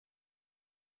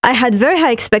I had very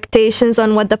high expectations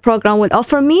on what the program will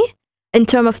offer me in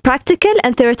terms of practical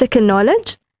and theoretical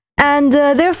knowledge. And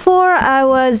therefore, I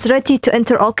was ready to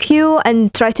enter Ookyo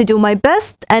and try to do my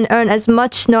best and earn as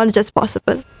much knowledge as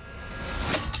possible.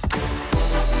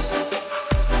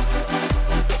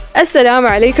 Assalamu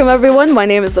alaikum everyone, my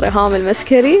name is Reham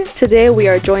Al-Maskari. Today we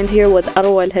are joined here with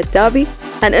Arwa Al Hadabi,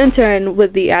 an intern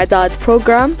with the Eidaad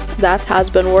program that has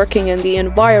been working in the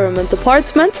environment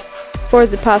department for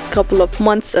the past couple of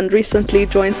months and recently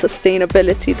joined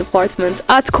sustainability department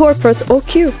at corporate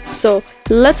Ookyo. So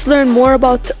let's learn more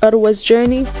about Arwa's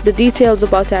journey, the details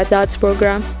about Eidaad's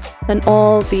program, and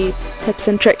all the tips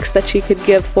and tricks that she could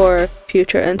give for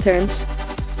future interns.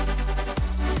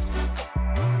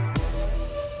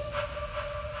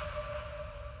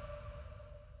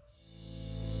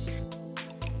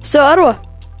 So Arwa,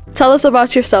 tell us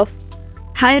about yourself.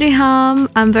 Hi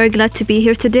Reham, I'm very glad to be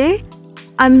here today.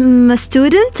 I'm a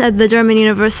student at the German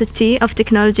University of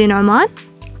Technology in Oman.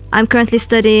 I'm currently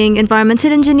studying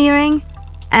environmental engineering,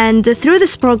 and through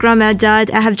this program Eidaad,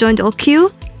 I have joined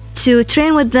Ookyo to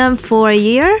train with them for a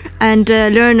year and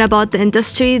learn about the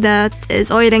industry that is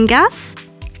oil and gas,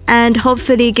 and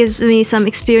hopefully gives me some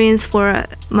experience for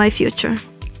my future.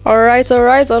 Alright,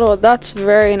 Arwa, that's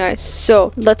very nice.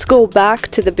 So let's go back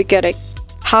to the beginning.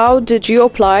 How did you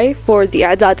apply for the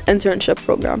Eidaad internship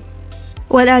program?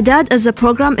 Well, Eidaad as a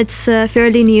program, it's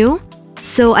fairly new,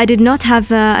 so I did not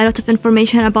have a lot of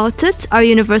information about it. Our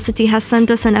university has sent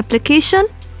us an application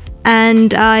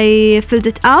and I filled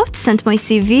it out, sent my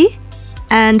CV,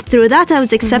 and through that I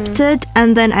was accepted,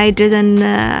 and then I did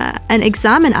an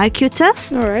exam, an IQ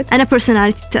test, and a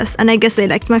personality test, and I guess they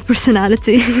liked my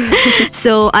personality.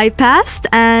 So I passed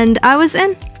and I was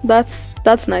in.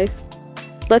 That's nice.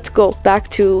 Let's go back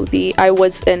to the I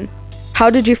was in. How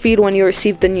did you feel when you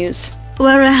received the news?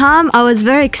 Well, Reham, I was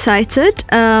very excited.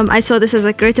 I saw this as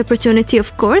a great opportunity,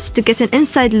 of course, to get an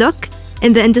inside look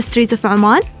in the industries of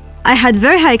Oman. I had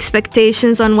very high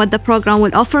expectations on what the program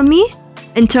will offer me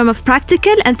in terms of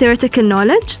practical and theoretical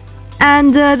knowledge.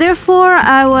 And therefore,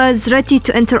 I was ready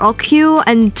to enter Ookyo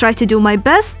and try to do my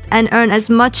best and earn as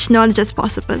much knowledge as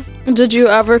possible. Did you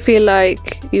ever feel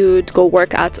like you'd go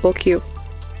work at Ookyo?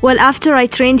 Well, after I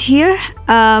trained here,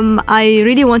 I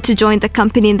really want to join the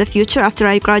company in the future after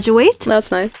I graduate. That's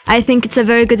nice. I think it's a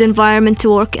very good environment to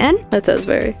work in. It is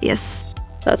very. Yes.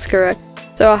 That's correct.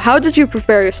 So how did you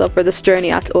prepare yourself for this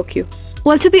journey at Ookyo?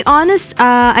 Well, to be honest,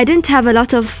 I didn't have a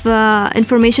lot of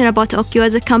information about Ookyo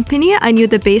as a company. I knew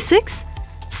the basics.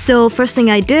 So first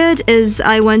thing I did is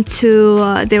I went to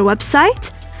their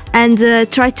website and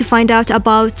tried to find out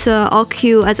about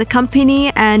Ookyo as a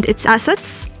company and its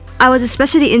assets. I was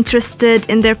especially interested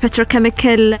in their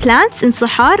petrochemical plants in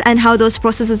Sahar and how those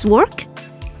processes work.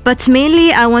 But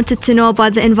mainly I wanted to know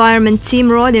about the environment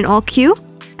team role in Ookyo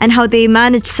and how they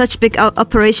manage such big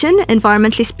operation,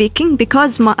 environmentally speaking,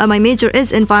 because my major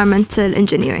is environmental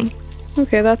engineering.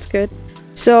 Okay, that's good.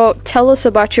 So tell us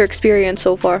about your experience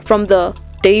so far, from the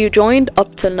day you joined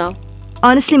up till now.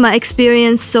 Honestly, my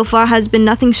experience so far has been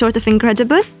nothing short of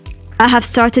incredible. I have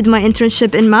started my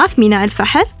internship in MAF, Mina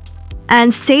Al-Fahl,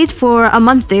 and stayed for a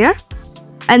month there.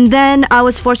 And then I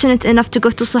was fortunate enough to go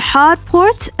to Sahar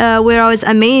port, where I was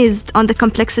amazed on the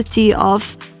complexity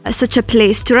of such a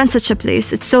place, to run such a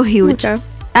place. It's so huge. Okay.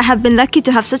 I have been lucky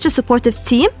to have such a supportive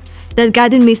team that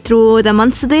guided me through the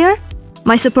months there.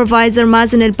 My supervisor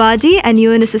Mazen Al-Badi and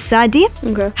Yunus Al-Sadi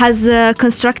has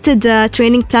constructed a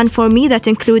training plan for me that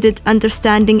included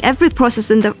understanding every process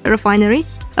in the refinery.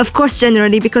 Of course,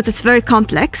 generally, because it's very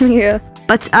complex. Yeah.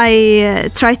 But I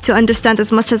tried to understand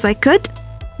as much as I could.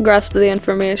 Grasp the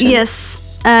information.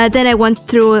 Yes. Then I went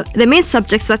through the main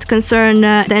subjects that concern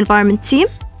the environment team.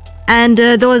 And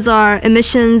those are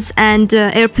emissions and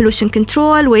air pollution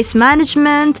control, waste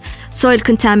management, soil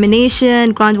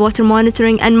contamination, groundwater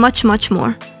monitoring, and much, much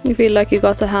more. You feel like you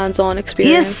got a hands-on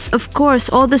experience? Yes, of course.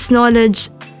 All this knowledge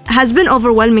has been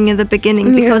overwhelming in the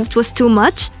beginning because it was too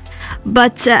much.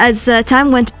 But as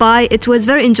time went by, it was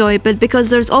very enjoyable because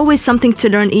there's always something to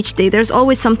learn each day. There's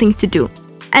always something to do.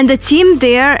 And the team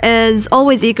there is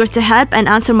always eager to help and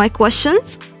answer my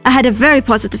questions. I had a very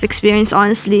positive experience,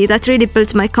 honestly, that really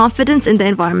built my confidence in the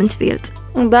environment field.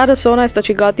 And that is so nice that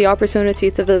you got the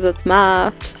opportunity to visit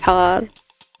MAF, Sahar,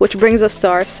 which brings us to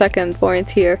our second point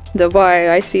here,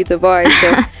 Dubai. I see Dubai. So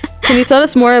can you tell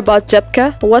us more about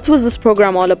JEBCA? What was this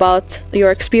program all about?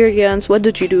 Your experience? What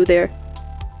did you do there?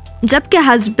 JEBCA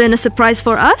has been a surprise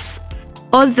for us.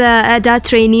 All the Eidaad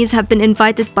trainees have been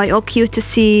invited by Ookyo to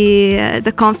see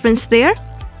the conference there.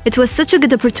 It was such a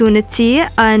good opportunity,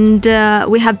 and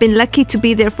we have been lucky to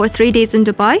be there for 3 days in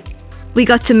Dubai. We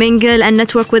got to mingle and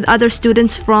network with other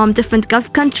students from different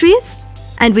Gulf countries,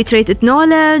 and we traded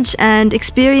knowledge and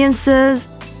experiences.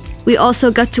 We also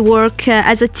got to work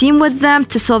as a team with them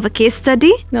to solve a case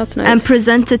study. That's nice. And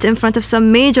present it in front of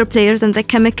some major players in the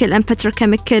chemical and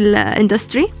petrochemical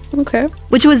industry. Okay.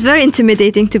 Which was very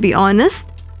intimidating, to be honest.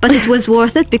 But it was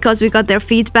worth it because we got their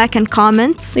feedback and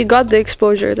comments. You got the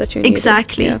exposure that you needed.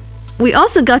 Exactly. Yeah. We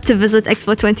also got to visit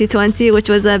Expo 2020, which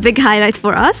was a big highlight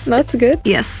for us. That's good.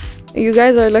 Yes. You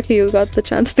guys are lucky you got the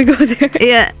chance to go there.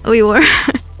 Yeah, we were.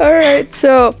 All right.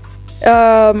 So,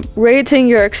 rating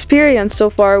your experience so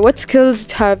far, what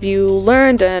skills have you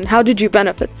learned and how did you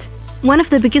benefit? One of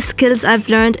the biggest skills I've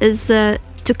learned is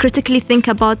to critically think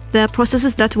about the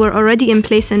processes that were already in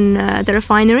place in the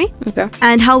refinery. Okay.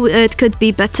 And how it could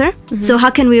be better. Mm-hmm. So how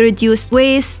can we reduce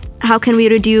waste? How can we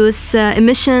reduce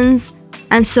emissions?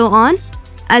 And so on.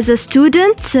 As a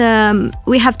student,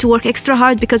 we have to work extra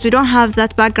hard because we don't have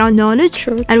that background knowledge.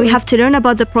 True. And we have to learn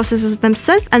about the processes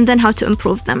themselves and then how to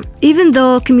improve them. Even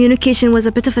though communication was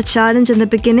a bit of a challenge in the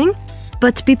beginning,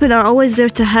 but people are always there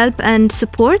to help and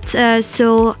support.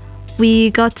 So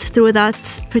we got through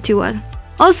that pretty well.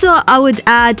 Also, I would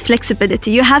add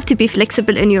flexibility. You have to be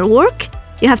flexible in your work.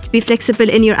 You have to be flexible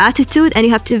in your attitude, and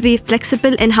you have to be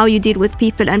flexible in how you deal with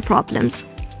people and problems.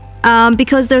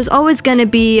 Because there's always going to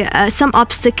be some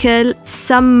obstacle,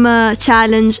 some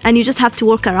challenge, and you just have to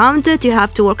work around it, you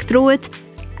have to work through it,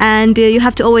 and you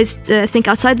have to always think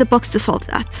outside the box to solve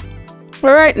that.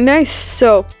 All right, nice.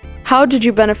 So, how did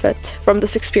you benefit from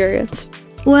this experience?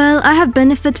 Well, I have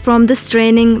benefited from this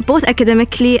training both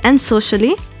academically and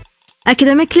socially.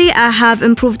 Academically, I have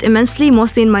improved immensely,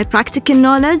 mostly in my practical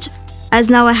knowledge,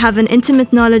 as now I have an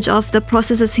intimate knowledge of the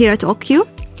processes here at Ókyo,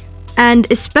 and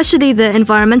especially the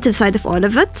environmental side of all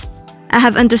of it. I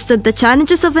have understood the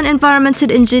challenges of an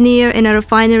environmental engineer in a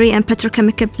refinery and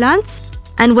petrochemical plants,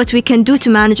 and what we can do to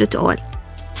manage it all.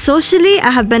 Socially, I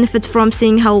have benefited from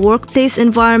seeing how a workplace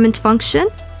environment function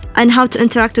and how to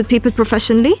interact with people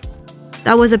professionally.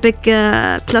 That was a big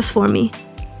plus for me.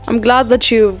 I'm glad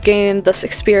that you've gained this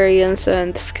experience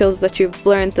and the skills that you've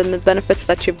learned and the benefits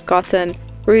that you've gotten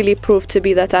really proved to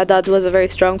be that Eidaad was a very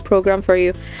strong program for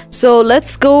you. So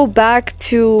let's go back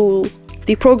to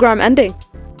the program ending.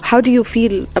 How do you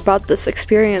feel about this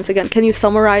experience again? Can you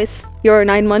summarize your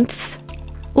 9 months?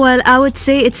 Well, I would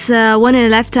say it's a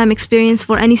one-in-a-lifetime experience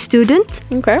for any student.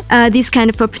 Okay. These kind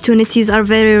of opportunities are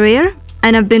very rare,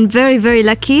 and I've been very, very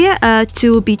lucky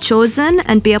to be chosen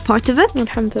and be a part of it.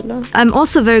 Alhamdulillah. I'm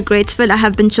also very grateful I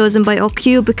have been chosen by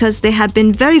Ókyo because they have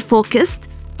been very focused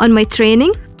on my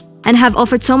training and have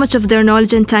offered so much of their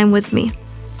knowledge and time with me.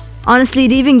 Honestly,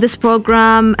 leaving this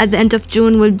program at the end of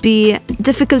June will be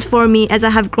difficult for me as I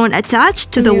have grown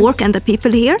attached to the work and the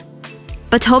people here.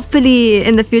 But hopefully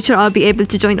in the future I'll be able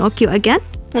to join Ókyo again.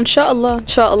 Inshallah,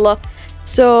 inshallah.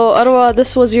 So Arwa,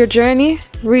 this was your journey.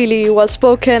 Really well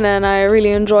spoken, and I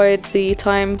really enjoyed the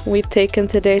time we've taken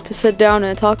today to sit down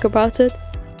and talk about it.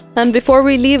 And before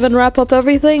we leave and wrap up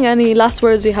everything, any last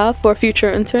words you have for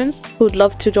future interns who'd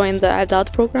love to join the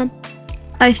Eidaad program?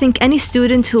 I think any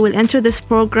student who will enter this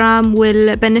program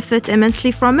will benefit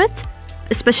immensely from it,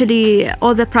 especially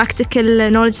all the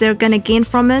practical knowledge they're going to gain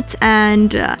from it,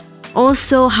 and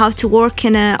also how to work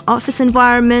in an office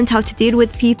environment, how to deal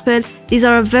with people. These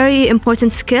are very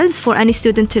important skills for any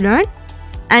student to learn,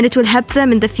 and it will help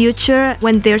them in the future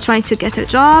when they're trying to get a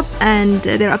job and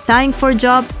they're applying for a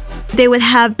job. They will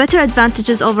have better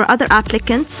advantages over other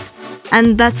applicants,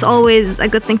 and that's always a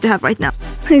good thing to have right now.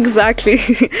 Exactly.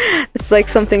 It's like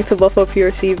something to buff up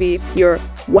your CV, your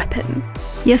weapon.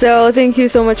 Yes. So thank you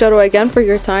so much, Arwa, again for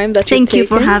your time that you've taken. Thank you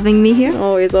for having me here.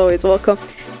 Always, always welcome.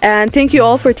 And thank you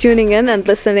all for tuning in and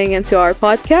listening into our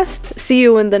podcast. See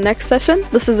you in the next session.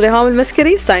 This is Reham Al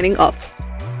Maskari signing off.